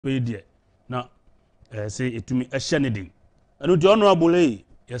Pedia na say etumi ehye ne din eno the honorable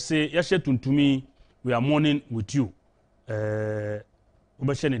yes say yehye tuntumi we are mourning with you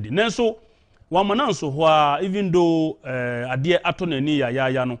obehye ne din nanso wa mananso ho a even though ade ato nani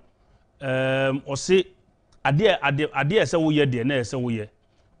ya no o say ade ese wo ye de na ese wo ye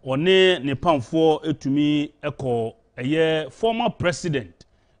one ne pamfo etumi ekọ former president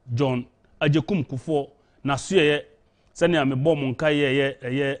John Agyapong Kufuor na so ye sani a mebɔ mo nka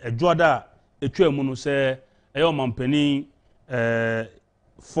ye adwoada etwa mu no sɛ omampani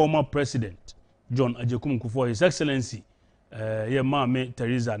former president John Agyapong Kufuor, His Excellency ye maame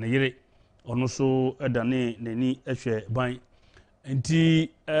Teresa ne yere ono so edane nani ehwe ban nti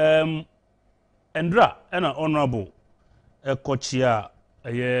endra ena honorable ekochia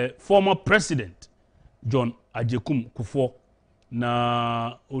former president John Agyapong Kufuor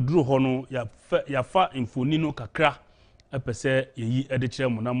na oduru ho no ya fa infoni no kakra epese yeyi ede kire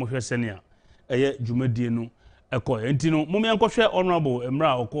mu na mo hwe sene a dwumadie no ekọ enti no mom yankọhwe honorable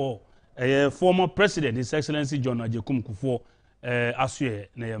emra okọ former president His Excellency John Agyapong Kufuor asoe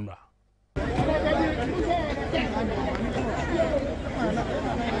na yemra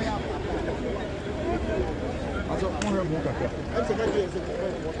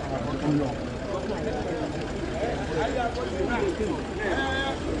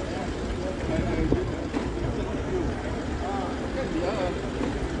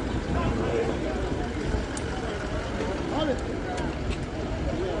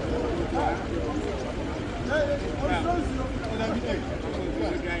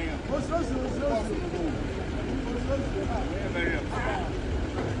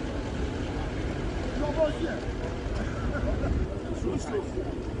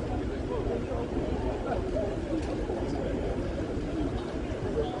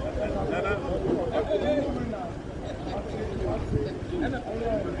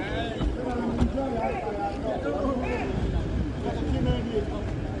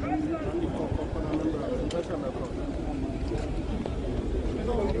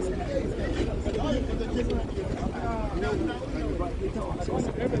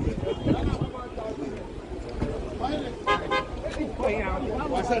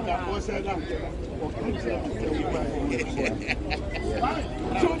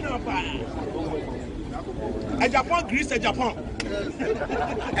Agyapong Greece Agyapong.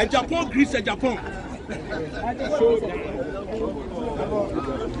 Agyapong Greece Agyapong.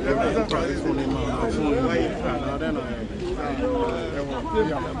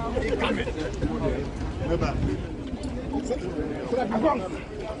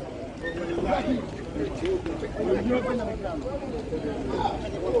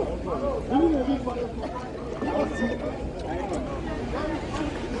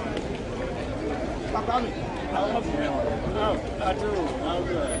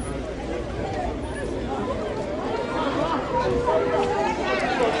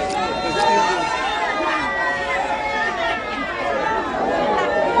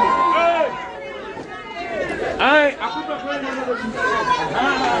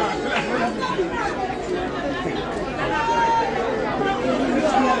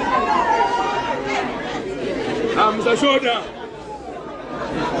 Mr. Shoulder.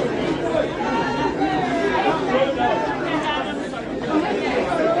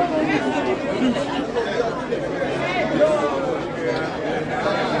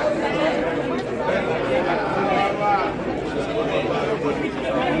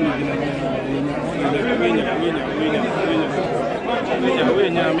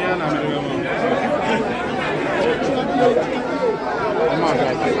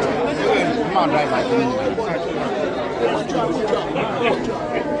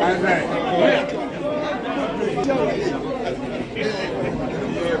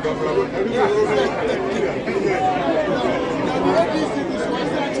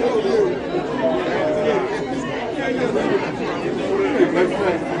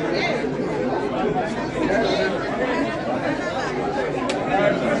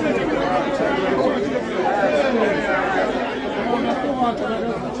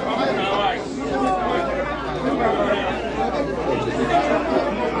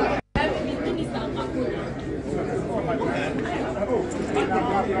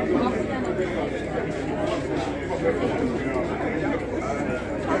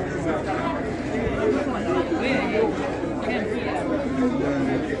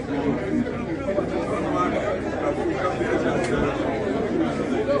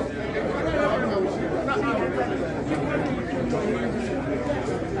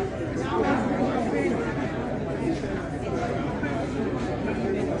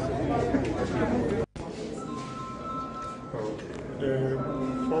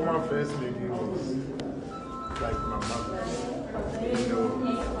 former First Lady was like my mother. You know,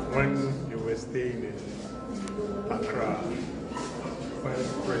 when they were staying in Accra, when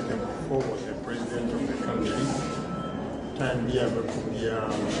President Kufuor was the president of the country, time we have a Kofuor,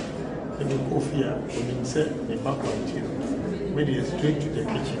 when said the back on tea, made it straight to the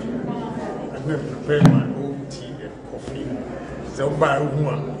kitchen. I'm going to prepare my own tea and coffee. So by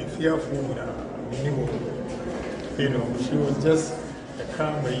one, if you have food, minimum. You know, she was just a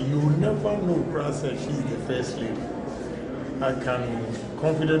calm. You never know, Brasa, she's the first lady. I can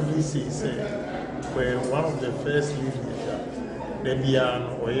confidently say, where one of the first ladies,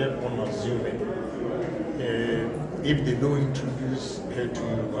 Debian or on assuming, if they don't introduce her to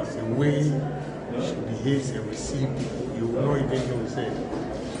you as a way she behaves and receives people, you will not even know, say,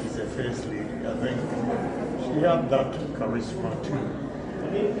 she's the first lady. I think she had that charisma too.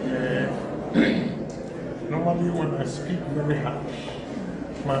 Normally when I speak very harsh,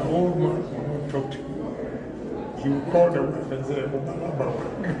 my old man will not talk to me. He will call the wife and say,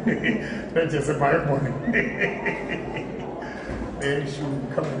 let's just buy money. Then she will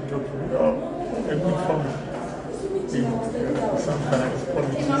come and talk to me. Oh, a good family. Sometimes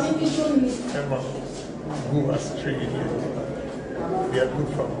politics go astray. They are good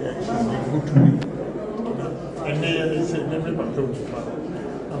family. She's been good to me. And they said, never talk to me.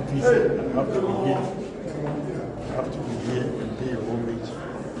 And he said, I have to be here. I have to be here and pay homage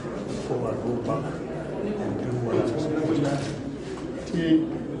before I go back and do what I'm supposed to do.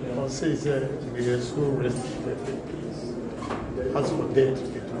 I'll say, we are so resting perfect peace. As for death,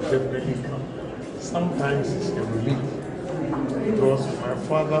 it will definitely come. Sometimes it's a relief. Because my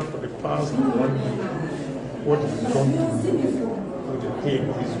father, for the past 1 year, what he's gone through with the pain,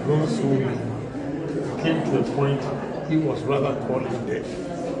 he's grown so mean. It came to a point he was rather calling death.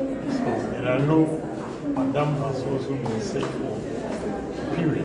 So, and I know Madame has also been sick for